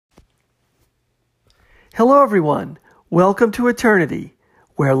Hello, everyone. Welcome to Eternity,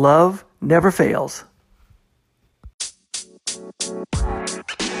 where love never fails.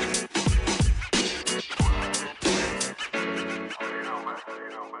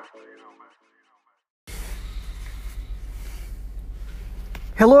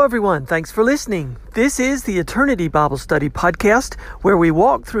 Hello, everyone. Thanks for listening. This is the Eternity Bible Study Podcast, where we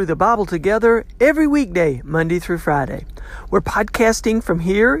walk through the Bible together every weekday, Monday through Friday. We're podcasting from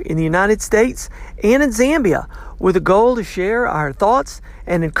here in the United States and in Zambia with a goal to share our thoughts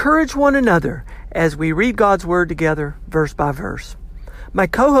and encourage one another as we read God's Word together, verse by verse. My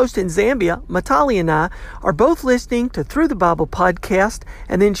co-host in Zambia, Matali, and I are both listening to Through the Bible podcast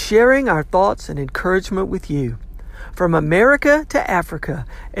and then sharing our thoughts and encouragement with you. From America to Africa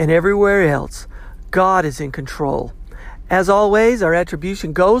and everywhere else, God is in control. As always, our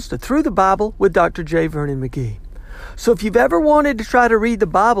attribution goes to Through the Bible with Dr. J. Vernon McGee. So if you've ever wanted to try to read the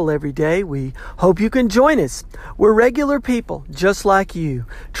Bible every day, we hope you can join us. We're regular people, just like you,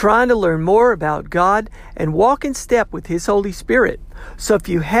 trying to learn more about God and walk in step with His Holy Spirit. So if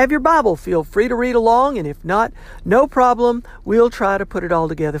you have your Bible, feel free to read along, and if not, no problem. We'll try to put it all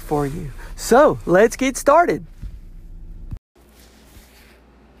together for you. So let's get started.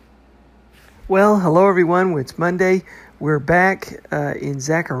 Well, hello everyone. It's Monday. We're back in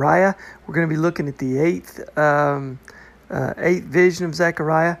Zechariah. We're going to be looking at the eighth vision of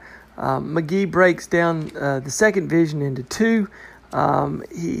Zechariah. McGee breaks down the second vision into two.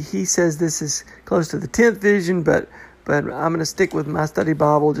 He says this is close to the 10th vision, but I'm going to stick with my study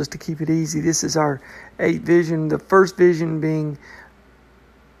Bible just to keep it easy. This is our eighth vision. The first vision being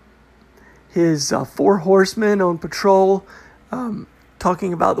his four horsemen on patrol,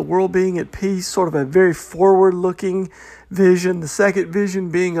 talking about the world being at peace, sort of a very forward-looking vision. The second vision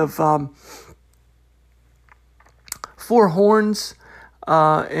being of four horns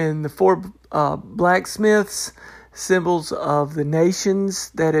and the four blacksmiths, symbols of the nations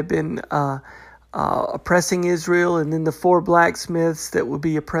that have been oppressing Israel, and then the four blacksmiths that would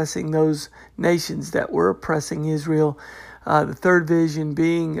be oppressing those nations that were oppressing Israel. The third vision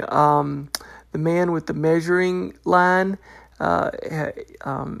being the man with the measuring line,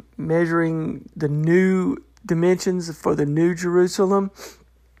 measuring the new dimensions for the new Jerusalem,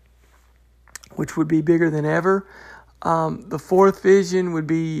 which would be bigger than ever. The fourth vision would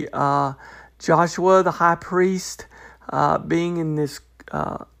be Joshua, the high priest, being in this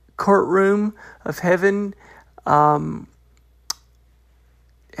courtroom of heaven, having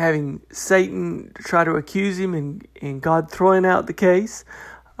Satan try to accuse him and God throwing out the case,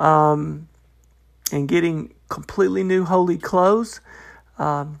 and getting completely new holy clothes.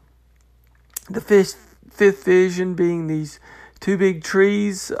 The fifth vision being these two big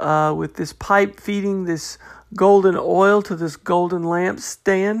trees with this pipe feeding this golden oil to this golden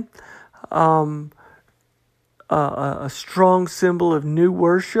lampstand. A strong symbol of new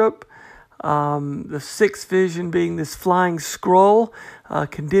worship. The sixth vision being this flying scroll,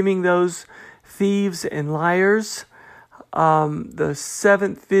 condemning those thieves and liars. The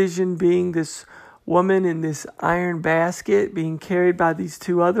seventh vision being this woman in this iron basket being carried by these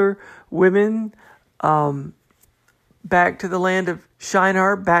two other women back to the land of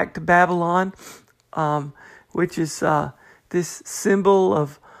Shinar, back to Babylon, which is this symbol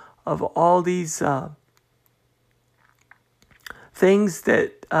of all these things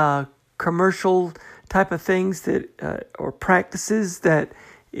that commercial type of things that or practices that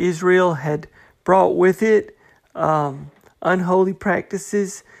Israel had brought with it, unholy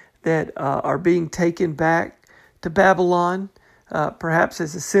practices that are being taken back to Babylon, perhaps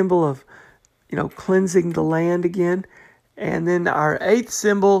as a symbol of, cleansing the land again. And then our eighth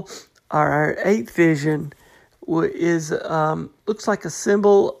symbol, our eighth vision, is looks like a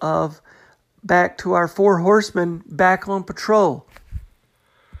symbol of back to our four horsemen back on patrol.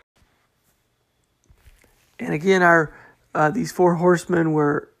 And again, our these four horsemen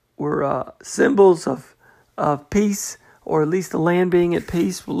were symbols of peace, or at least the land being at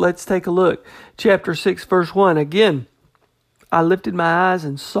peace. Well, let's take a look. Chapter 6, verse 1. Again, I lifted my eyes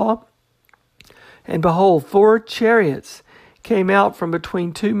and saw, and behold, 4 chariots came out from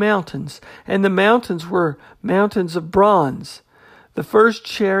between 2 mountains, and the mountains were mountains of bronze. The first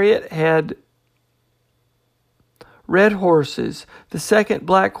chariot had red horses, the second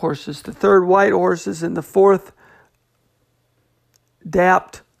black horses, the third white horses, and the fourth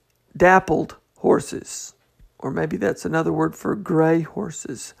dappled horses. Or maybe that's another word for gray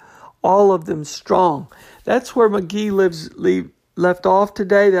horses. All of them strong. That's where McGee left off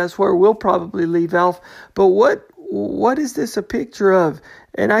today. That's where we'll probably leave off. But what is this a picture of?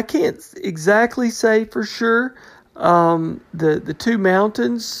 And I can't exactly say for sure. The 2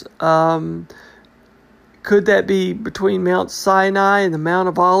 mountains Could that be between Mount Sinai and the Mount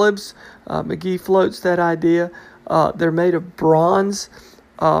of Olives? McGee floats that idea. They're made of bronze.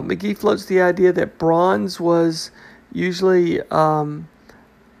 McGee floats the idea that bronze was usually an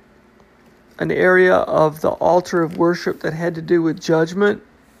area of the altar of worship that had to do with judgment.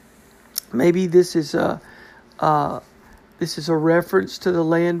 Maybe this is a reference to the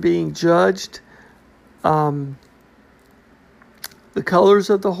land being judged. The colors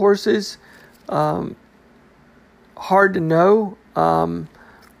of the horses, hard to know.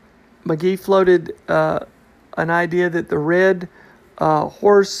 McGee floated an idea that the red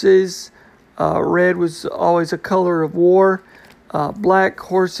horses, red was always a color of war. Black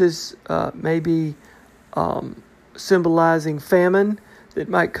horses maybe symbolizing famine that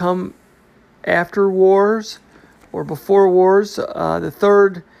might come after wars or before wars. The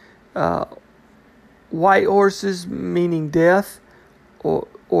third, white horses meaning death, or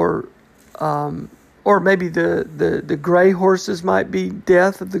maybe the gray horses might be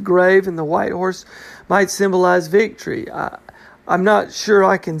death of the grave, and the white horse might symbolize victory. I'm not sure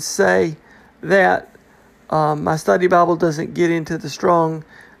I can say that. My study Bible doesn't get into the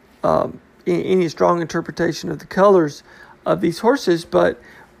any strong interpretation of the colors of these horses, but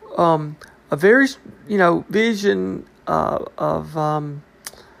a very vision of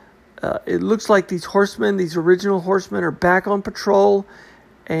it looks like these original horsemen, are back on patrol,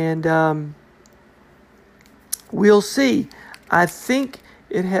 and we'll see. I think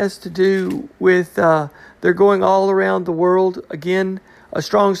it has to do with they're going all around the world. Again, a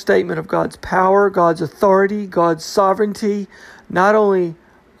strong statement of God's power, God's authority, God's sovereignty, not only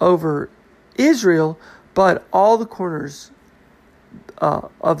over Israel, but all the corners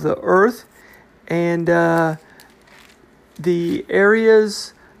of the earth. And the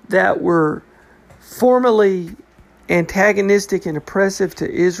areas that were formerly antagonistic and oppressive to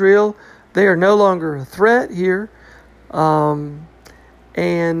Israel, they are no longer a threat here.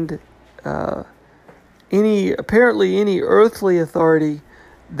 Any earthly authority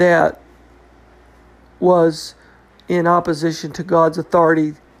that was in opposition to God's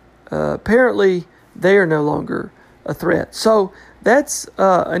authority, apparently they are no longer a threat. So that's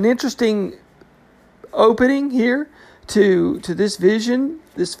an interesting opening here to this vision,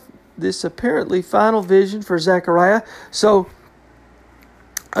 this apparently final vision for Zechariah. So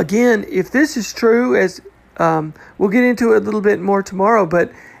again, if this is true, as we'll get into it a little bit more tomorrow,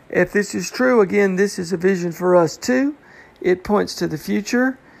 but if this is true, again, this is a vision for us too. It points to the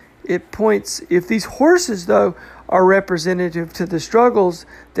future. If these horses, though, are representative to the struggles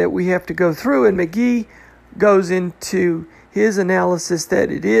that we have to go through, and McGee goes into his analysis that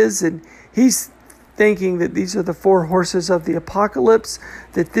it is, and he's thinking that these are the four horses of the apocalypse,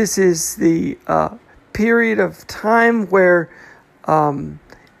 that this is the period of time where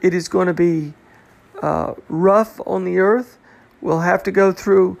it is going to be rough on the earth. We'll have to go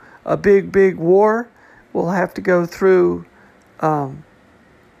through a big war. We'll have to go through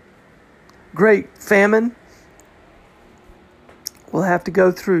great famine. We'll have to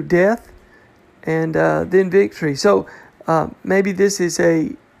go through death, and then victory. So maybe this is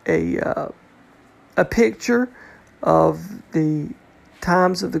a picture of the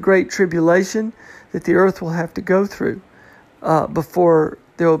times of the Great Tribulation that the earth will have to go through before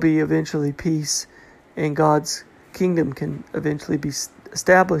there will be eventually peace and God's kingdom can eventually be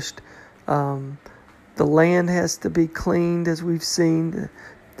established. The land has to be cleaned, as we've seen.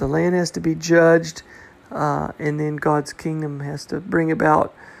 The land has to be judged, and then God's kingdom has to bring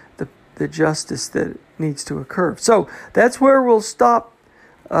about the justice that needs to occur. So that's where we'll stop,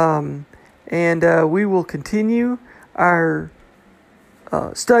 and we will continue our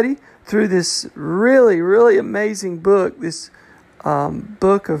study through this really, really amazing book, this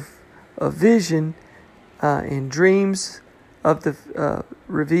book of vision and dreams of the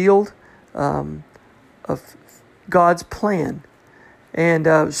revealed of God's plan.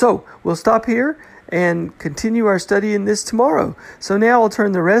 And so we'll stop here and continue our study in this tomorrow. So now I'll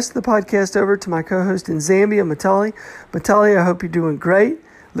turn the rest of the podcast over to my co-host in Zambia, Matali. Matali, I hope you're doing great.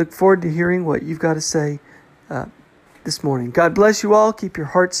 Look forward to hearing what you've got to say this morning. God bless you all. Keep your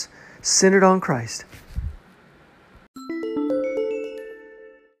hearts centered on Christ.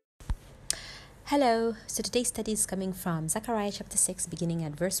 Hello, so today's study is coming from Zechariah chapter 6, beginning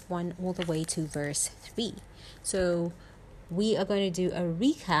at verse 1 all the way to verse 3. So we are going to do a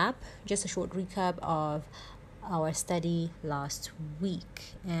recap, just a short recap of our study last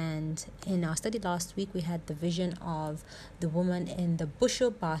week. And in our study last week, we had the vision of the woman in the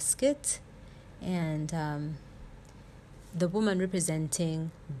bushel basket, and the woman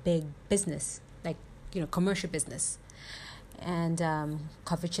representing big business, like, commercial business, and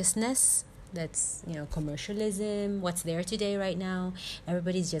covetousness, That's, commercialism, what's there today right now.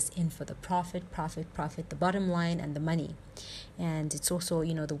 Everybody's just in for the profit, the bottom line, and the money. And it's also,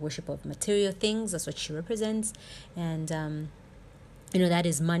 the worship of material things. That's what she represents. And, that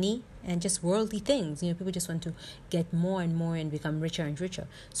is money and just worldly things. People just want to get more and more and become richer and richer.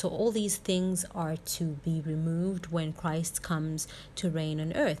 So all these things are to be removed when Christ comes to reign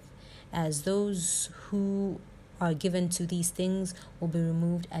on earth, as those who are given to these things will be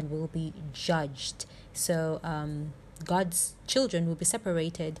removed and will be judged. So God's children will be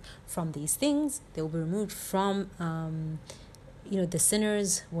separated from these things. They will be removed from the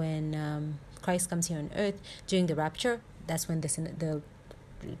sinners when Christ comes here on earth during the rapture. That's when the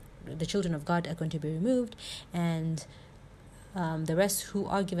children of God are going to be removed, and the rest who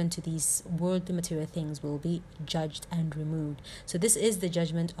are given to these worldly material things will be judged and removed. So this is the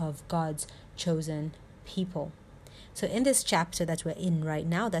judgment of God's chosen people. So in this chapter that we're in right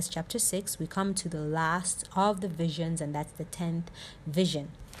now, that's chapter 6, we come to the last of the visions, and that's the 10th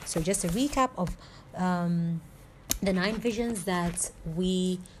vision. So just a recap of the 9 visions that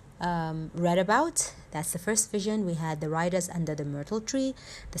we read about. That's the first vision. We had the riders under the myrtle tree.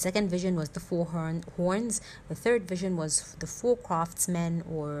 The second vision was the 4 horns. The third vision was the 4 craftsmen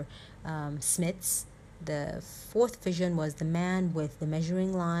or smiths. The fourth vision was the man with the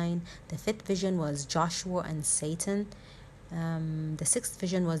measuring line. The fifth vision was Joshua and Satan. The sixth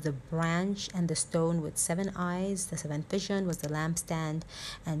vision was the branch and the stone with 7 eyes. The seventh vision was the lampstand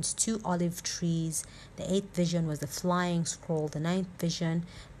and 2 olive trees. The eighth vision was the flying scroll. The ninth vision,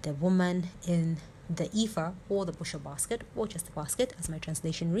 the woman in the ephah, or the bushel basket, or just the basket, as my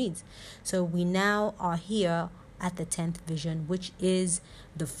translation reads. So we now are here at the 10th vision, which is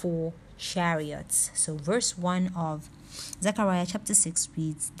the 4 chariots. So verse 1 of Zechariah chapter 6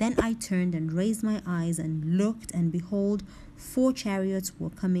 reads, "Then I turned and raised my eyes and looked, and behold, 4 chariots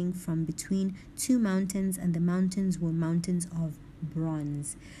were coming from between 2 mountains, and the mountains were mountains of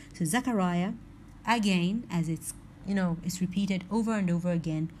bronze." So Zechariah, again, as it's repeated over and over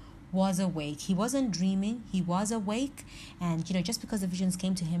again, was awake. He wasn't dreaming, he was awake. And just because the visions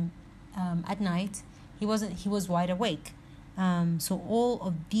came to him at night, he was wide awake. So all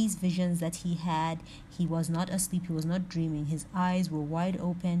of these visions that he had, he was not asleep, he was not dreaming. His eyes were wide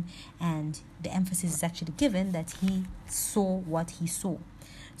open, and the emphasis is actually given that he saw what he saw.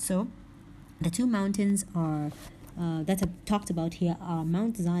 So the 2 mountains are that are talked about here are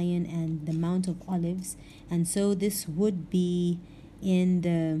Mount Zion and the Mount of Olives. And so this would be in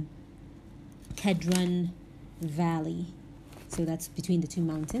the Kedron Valley. So that's between the 2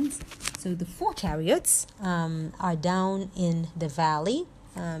 mountains. So the 4 chariots are down in the valley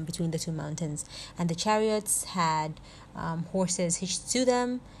between the 2 mountains. And the chariots had horses hitched to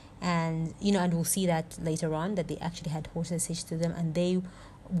them. And, and we'll see that later on, that they actually had horses hitched to them. And they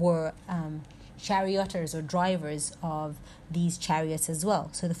were charioters or drivers of these chariots as well.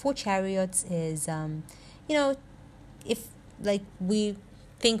 So the 4 chariots is, if we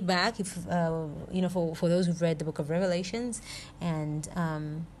think back, if for those who've read the book of Revelations, and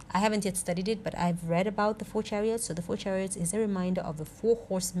I haven't yet studied it, but I've read about the 4 chariots. So the 4 chariots is a reminder of the 4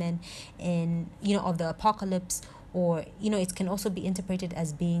 horsemen of the apocalypse, or it can also be interpreted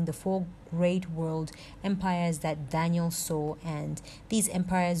as being the 4 great world empires that Daniel saw, and these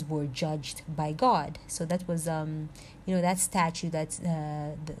empires were judged by God. So that was that statue that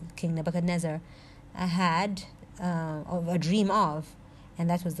the King Nebuchadnezzar had a dream of. And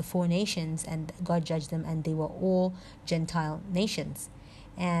that was the 4 nations, and God judged them, and they were all Gentile nations.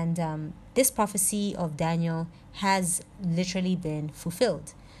 And this prophecy of Daniel has literally been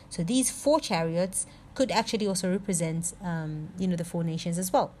fulfilled. So these 4 chariots could actually also represent, the 4 nations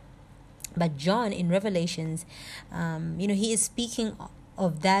as well. But John in Revelations, he is speaking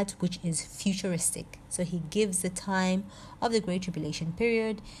of that which is futuristic. So he gives the time of the Great Tribulation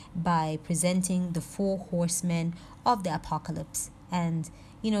period by presenting the 4 horsemen of the apocalypse. And,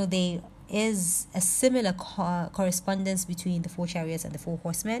 there is a similar correspondence between the 4 chariots and the 4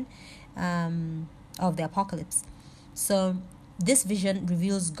 horsemen of the apocalypse. So this vision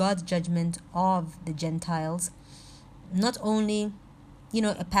reveals God's judgment of the Gentiles, not only,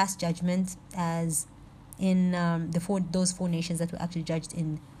 a past judgment as in those 4 nations that were actually judged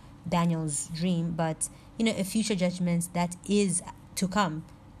in Daniel's dream, but, a future judgment that is to come.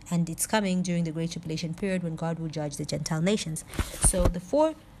 And it's coming during the Great Tribulation period when God will judge the Gentile nations. So the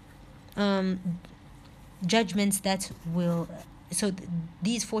 4 judgments that will...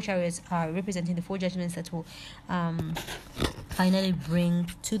 these 4 chariots are representing the 4 judgments that will finally bring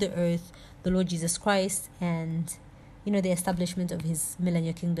to the earth the Lord Jesus Christ and, the establishment of his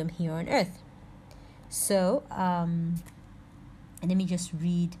millennial kingdom here on earth. So, let me just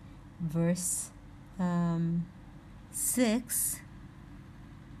read verse 6.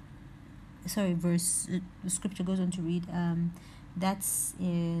 Sorry, the scripture goes on to read, that's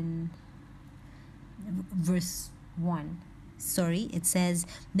in verse 1. Sorry, it says,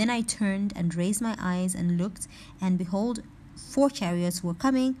 "Then I turned and raised my eyes and looked, and behold, 4 chariots were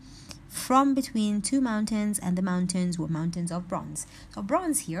coming from between 2 mountains, and the mountains were mountains of bronze." So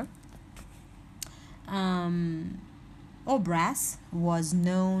bronze here, or brass, was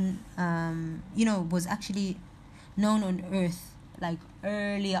known, was actually known on earth like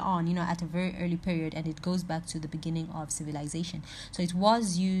earlier on, at a very early period, and it goes back to the beginning of civilization. So it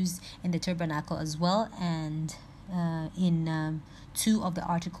was used in the tabernacle as well, and in 2 of the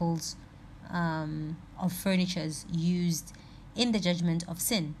articles of furnitures used in the judgment of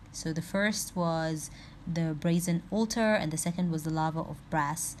sin. So the first was the brazen altar, and the second was the laver of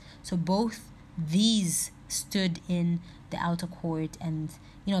brass. So both these stood in the outer court and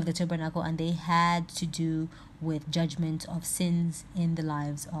of the tabernacle, and they had to do with judgment of sins in the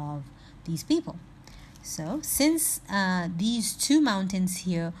lives of these people. So since these 2 mountains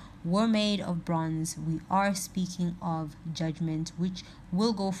here were made of bronze, we are speaking of judgment which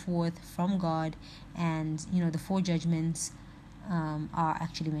will go forth from God, and the 4 judgments are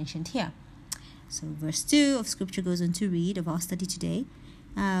actually mentioned here. So verse 2 of scripture goes on to read of our study today,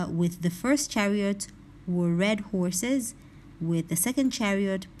 "With the first chariot were red horses, with the second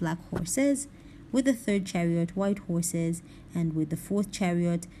chariot black horses, with the third chariot white horses, and with the fourth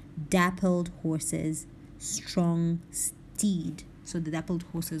chariot dappled horses, strong steed." So the dappled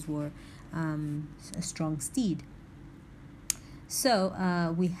horses were a strong steed. So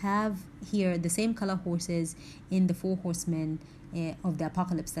we have here the same color horses in the 4 horsemen of the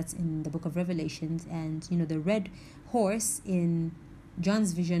apocalypse that's in the book of Revelations, and the red horse in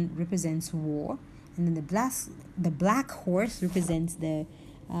John's vision represents war, and then the black horse represents the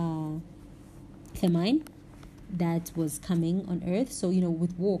famine that was coming on earth. So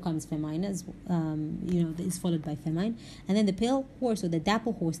with war comes famine, as is followed by famine. And then the pale horse, or the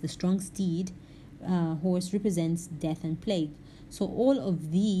dapple horse, the strong steed horse, represents death and plague. So all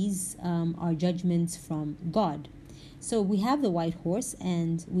of these are judgments from God. So we have the white horse,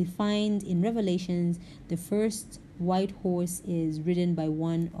 and we find in Revelations the first white horse is ridden by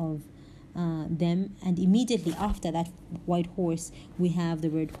one of them, and immediately after that white horse we have the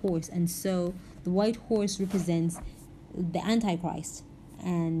red horse. And so the white horse represents the Antichrist,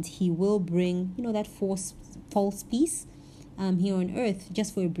 and he will bring that false peace here on earth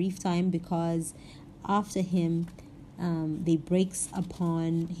just for a brief time, because after him they breaks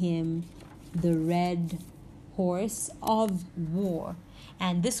upon him the red horse of war.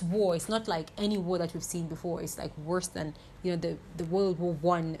 And this war is not like any war that we've seen before. It's like worse than the World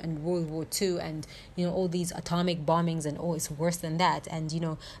War I and World War II, and all these atomic bombings, and it's worse than that. And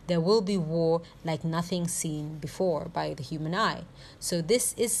there will be war like nothing seen before by the human eye. So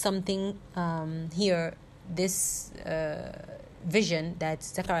this is something here, this vision that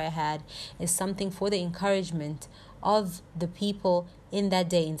Zechariah had is something for the encouragement of the people in that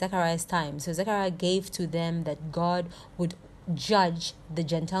day, in Zechariah's time. So Zechariah gave to them that God would judge the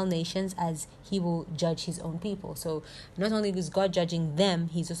Gentile nations as he will judge his own people. So not only is God judging them,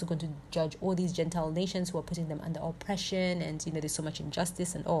 he's also going to judge all these Gentile nations who are putting them under oppression, and there's so much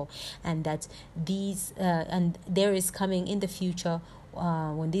injustice and all, and that these and there is coming in the future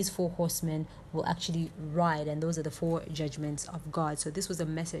when these 4 horsemen will actually ride, and those are the 4 judgments of God. So this was a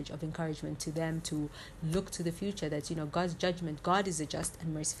message of encouragement to them to look to the future, that God's judgment, God is a just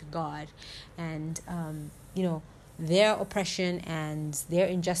and merciful God, and their oppression and their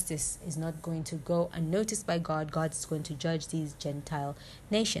injustice is not going to go unnoticed by God. God is going to judge these Gentile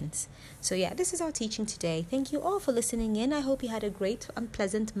nations. So this is our teaching today. Thank you all for listening in. I hope you had a great and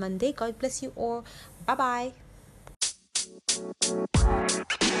pleasant Monday. God bless you all. Bye-bye.